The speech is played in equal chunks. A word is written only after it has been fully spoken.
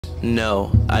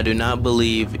No, I do not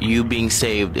believe you being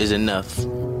saved is enough.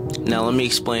 Now let me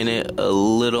explain it a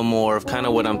little more of kind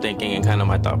of what I'm thinking and kind of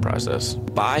my thought process.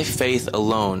 By faith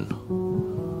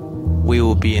alone, we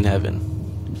will be in heaven.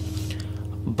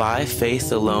 By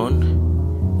faith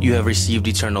alone, you have received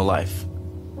eternal life.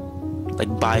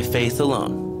 Like by faith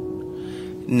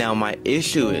alone. Now my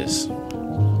issue is,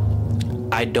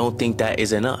 I don't think that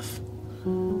is enough.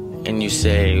 And you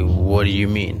say, what do you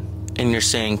mean? And you're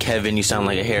saying, Kevin, you sound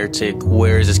like a heretic.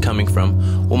 Where is this coming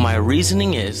from? Well, my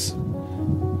reasoning is,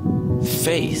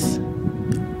 faith,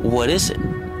 what is it?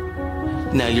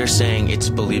 Now you're saying it's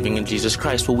believing in Jesus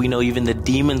Christ. Well, we know even the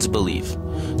demons believe.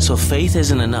 So faith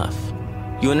isn't enough.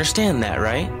 You understand that,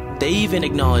 right? They even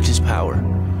acknowledge his power.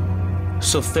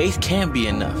 So faith can't be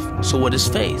enough. So what is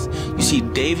faith? You see,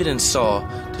 David and Saul,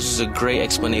 this is a great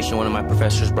explanation one of my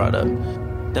professors brought up.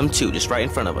 Them two, just right in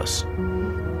front of us.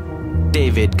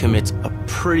 David commits a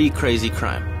pretty crazy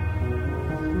crime.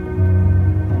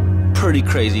 Pretty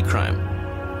crazy crime.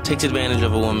 Takes advantage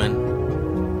of a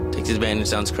woman. Takes advantage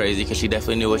sounds crazy because she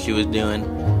definitely knew what she was doing.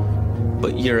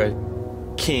 But you're a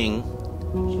king.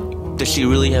 Does she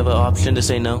really have an option to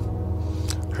say no?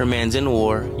 Her man's in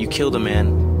war. You killed a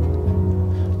man.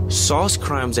 Saul's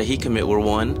crimes that he committed were,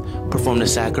 one, performed a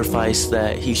sacrifice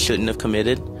that he shouldn't have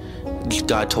committed.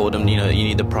 God told him, you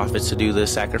need the prophets to do the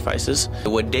sacrifices.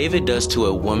 What David does to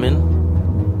a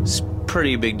woman is a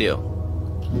pretty big deal.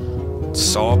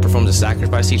 Saul performs a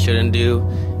sacrifice he shouldn't do.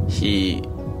 He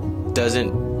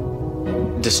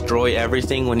doesn't destroy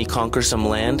everything when he conquers some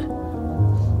land.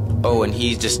 Oh, and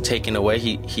he's just taken away.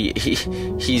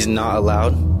 He's not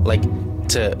allowed, like,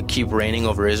 to keep reigning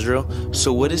over Israel.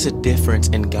 So what is the difference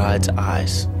in God's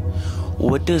eyes?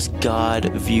 What does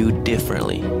God view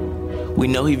differently? We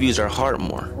know he views our heart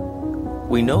more.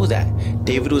 We know that.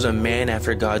 David was a man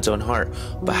after God's own heart.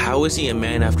 But how is he a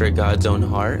man after God's own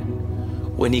heart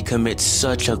when he commits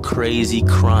such a crazy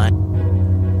crime?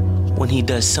 When he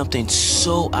does something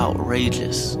so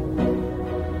outrageous?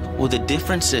 Well, the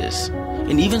difference is,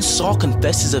 and even Saul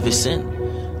confesses of his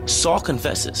sin. Saul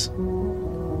confesses.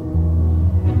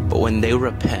 But when they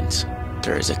repent,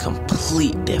 there is a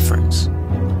complete difference.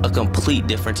 A complete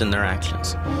difference in their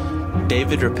actions.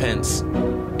 David repents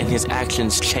and his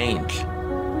actions change.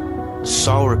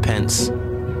 Saul repents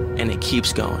and it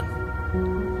keeps going.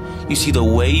 You see, the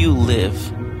way you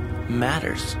live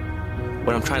matters.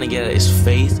 What I'm trying to get at is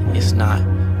faith is not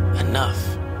enough.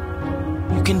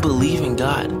 You can believe in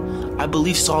God. I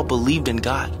believe Saul believed in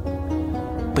God,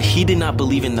 but he did not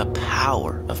believe in the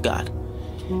power of God.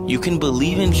 You can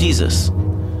believe in Jesus,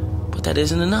 but that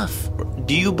isn't enough.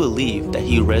 Do you believe that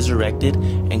he resurrected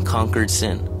and conquered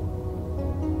sin?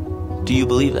 Do you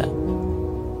believe that?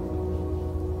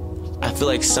 I feel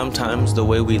like sometimes the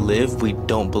way we live, we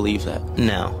don't believe that.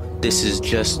 Now, this is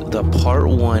just the part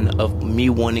one of me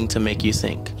wanting to make you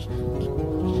think.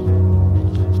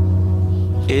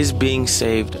 Is being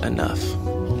saved enough?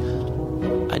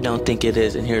 I don't think it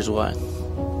is, and here's why.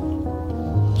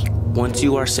 Once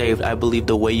you are saved, I believe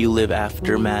the way you live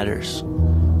after matters.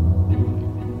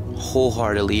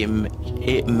 Wholeheartedly,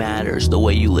 it matters the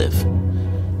way you live.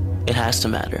 It has to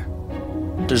matter.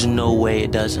 There's no way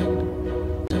it doesn't.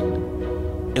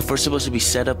 If we're supposed to be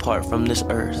set apart from this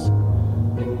earth,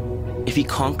 if he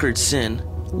conquered sin,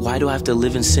 why do I have to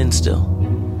live in sin still?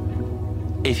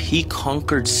 If he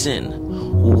conquered sin,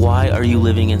 why are you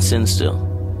living in sin still?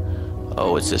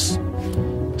 Oh, it's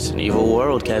an evil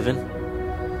world, Kevin.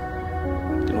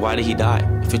 Then why did he die?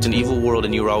 If it's an evil world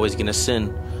and you were always gonna sin,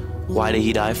 why did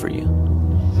he die for you?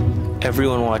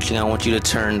 Everyone watching, I want you to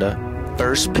turn to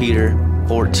 1 Peter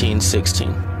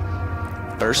 14:16.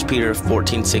 1 Peter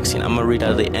 14:16. I'm gonna read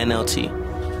out of the NLT.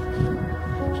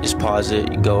 Just pause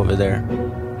it, you go over there,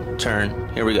 turn,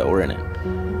 here we go, we're in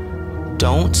it.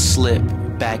 Don't slip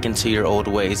back into your old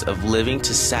ways of living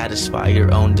to satisfy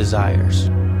your own desires.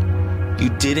 You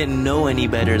didn't know any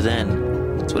better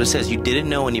then. That's what it says, you didn't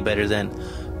know any better then.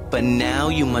 But now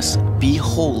you must be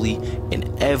holy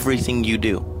in everything you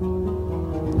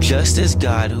do. Just as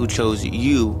God who chose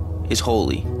you is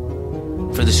holy.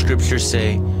 For the scriptures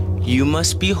say, you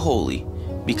must be holy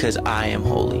because I am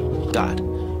holy. God,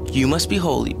 you must be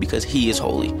holy because he is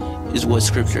holy, is what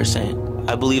scripture is saying.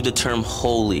 I believe the term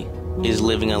holy is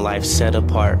living a life set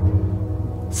apart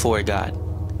for God.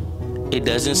 It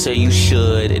doesn't say you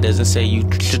should, it doesn't say you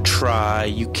should try,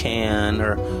 you can,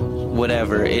 or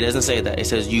whatever. It doesn't say that. It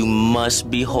says you must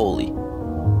be holy.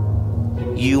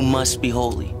 You must be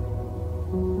holy.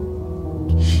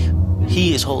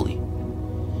 He is holy.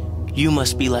 You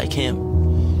must be like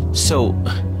him. So,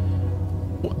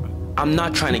 I'm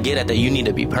not trying to get at that you need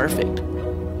to be perfect.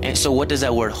 And so what does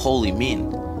that word holy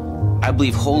mean? I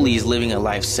believe holy is living a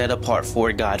life set apart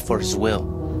for God, for His will.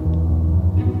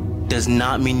 Does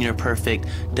not mean you're perfect,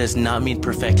 does not mean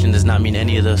perfection, does not mean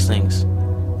any of those things.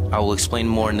 I will explain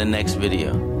more in the next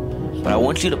video. But I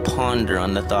want you to ponder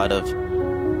on the thought of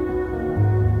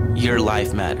your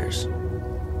life matters.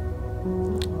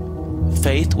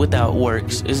 Faith without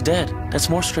works is dead. That's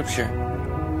more scripture.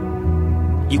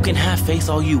 You can have faith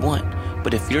all you want,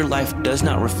 but if your life does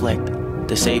not reflect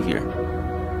the Savior,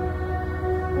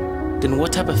 then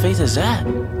what type of faith is that?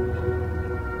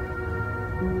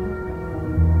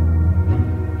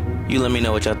 You let me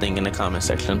know what y'all think in the comment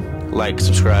section. Like,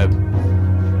 subscribe.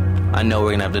 I know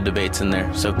we're gonna have the debates in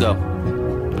there, so go.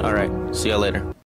 Alright, see y'all later.